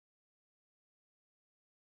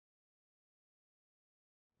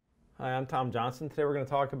Hi, I'm Tom Johnson. Today we're going to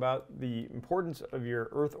talk about the importance of your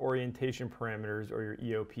Earth orientation parameters, or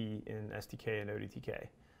your EOP, in STK and ODTK.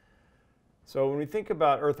 So when we think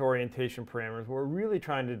about Earth orientation parameters, what we're really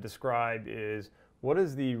trying to describe is what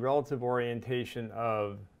is the relative orientation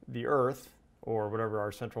of the Earth, or whatever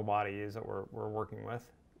our central body is that we're working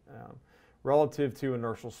with, relative to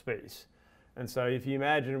inertial space. And so if you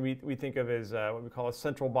imagine, we think of as what we call a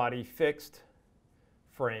central body fixed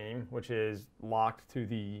frame, which is locked to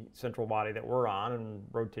the central body that we're on and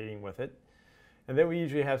rotating with it. And then we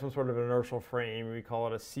usually have some sort of inertial frame. We call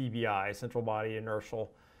it a CBI, central body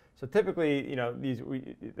inertial. So typically, you know,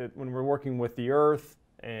 when we're working with the Earth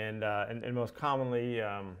and most commonly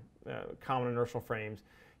common inertial frames,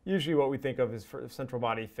 usually what we think of as for central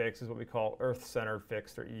body fixed is what we call Earth-centered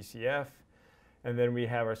fixed, or ECF. And then we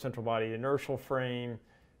have our central body inertial frame,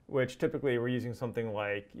 which typically we're using something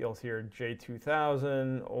like, you'll hear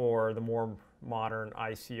J2000, or the more modern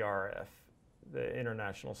ICRF, the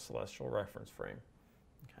International Celestial Reference Frame.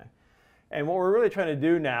 Okay. And what we're really trying to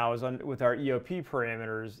do now is, with our EOP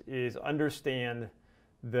parameters, is understand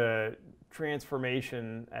the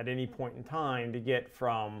transformation at any point in time to get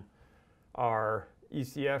from our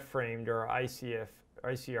ECF frame to our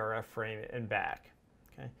ICRF frame and back.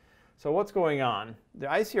 Okay. So what's going on? The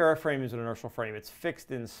ICRF frame is an inertial frame. It's fixed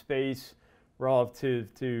in space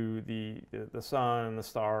relative to the sun and the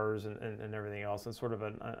stars and everything else. It's sort of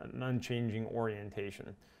an unchanging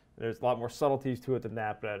orientation. There's a lot more subtleties to it than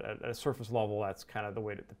that, but at a surface level, that's kind of the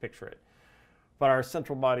way to picture it. But our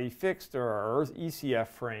central body fixed, or our Earth ECF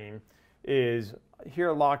frame, is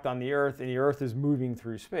here locked on the Earth, and the Earth is moving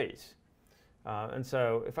through space. And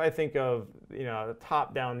so if I think of, you know, the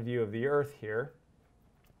top-down view of the Earth here,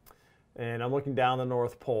 and I'm looking down the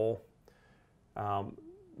North Pole,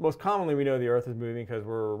 most commonly we know the Earth is moving because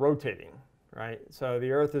we're rotating, right? So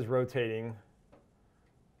the Earth is rotating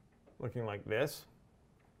looking like this,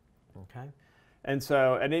 okay? And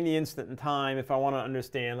so at any instant in time, if I want to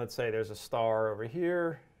understand, let's say there's a star over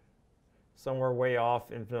here, somewhere way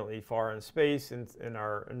off infinitely far in space in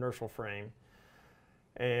our inertial frame,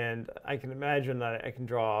 and I can imagine that I can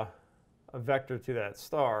draw a vector to that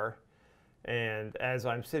star. And as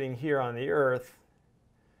I'm sitting here on the Earth,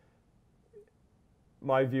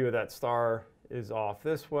 my view of that star is off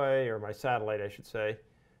this way, or my satellite, I should say.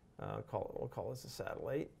 We'll call this a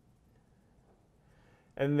satellite.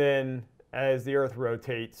 And then as the Earth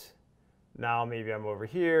rotates, now maybe I'm over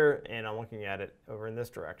here, and I'm looking at it over in this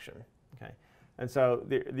direction. Okay. And so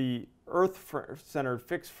the Earth-centered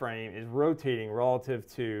fixed frame is rotating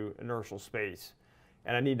relative to inertial space.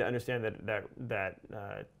 And I need to understand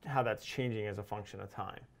how that's changing as a function of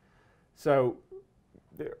time. So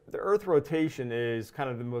the Earth rotation is kind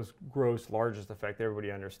of the most gross, largest effect everybody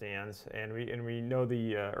understands. And we know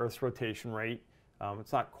the Earth's rotation rate.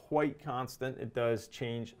 It's not quite constant. It does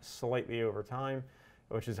change slightly over time,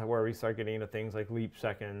 which is where we start getting into things like leap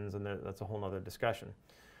seconds, and that's a whole other discussion.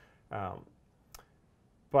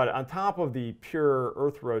 But on top of the pure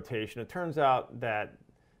Earth rotation, it turns out that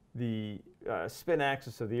the spin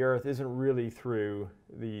axis of the Earth isn't really through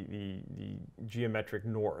the geometric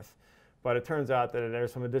north. But it turns out that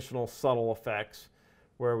there's some additional subtle effects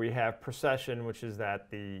where we have precession, which is that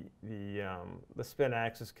the spin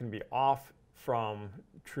axis can be off from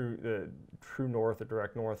the true north, or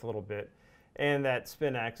direct north, a little bit, and that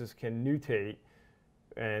spin axis can nutate,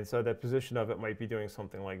 and so the position of it might be doing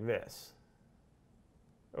something like this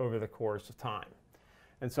over the course of time.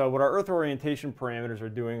 And so what our Earth orientation parameters are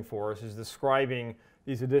doing for us is describing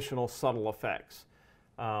these additional subtle effects,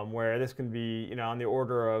 where this can be, you know, on the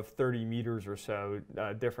order of 30 meters or so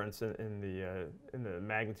difference in the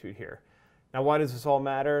magnitude here. Now, why does this all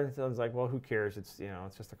matter? It sounds like, well, who cares? It's, you know,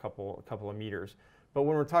 it's just a couple of meters. But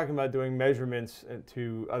when we're talking about doing measurements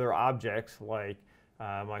to other objects like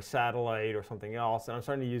my satellite or something else, and I'm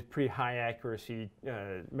starting to use pretty high accuracy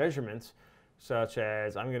measurements, such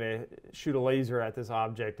as I'm going to shoot a laser at this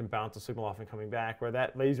object and bounce a signal off and coming back, where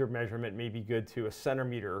that laser measurement may be good to a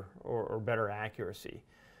centimeter or better accuracy.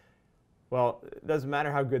 Well, it doesn't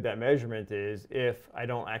matter how good that measurement is if I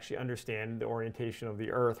don't actually understand the orientation of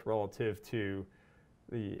the Earth relative to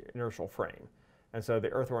the inertial frame. And so the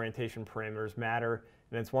Earth orientation parameters matter,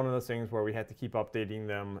 and it's one of those things where we have to keep updating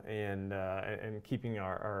them and keeping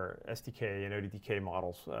our STK and ODTK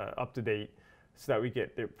models up to date, so that we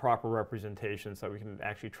get the proper representation, so that we can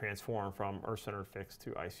actually transform from Earth-centered fixed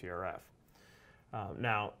to ICRF.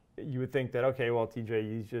 Now, you would think that, okay, well, TJ,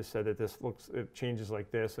 you just said that it changes like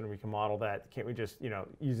this, and we can model that. Can't we just, you know,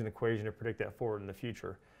 use an equation to predict that forward in the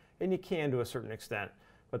future? And you can to a certain extent.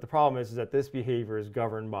 But the problem is that this behavior is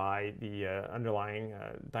governed by the underlying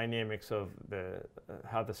dynamics of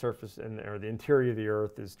how the surface or the interior of the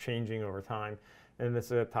Earth is changing over time. And this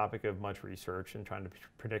is a topic of much research and trying to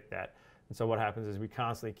predict that. And so what happens is we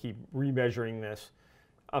constantly keep remeasuring this,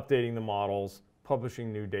 updating the models,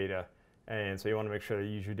 publishing new data. And so you want to make sure that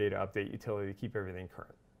you use your data update utility to keep everything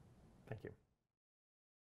current. Thank you.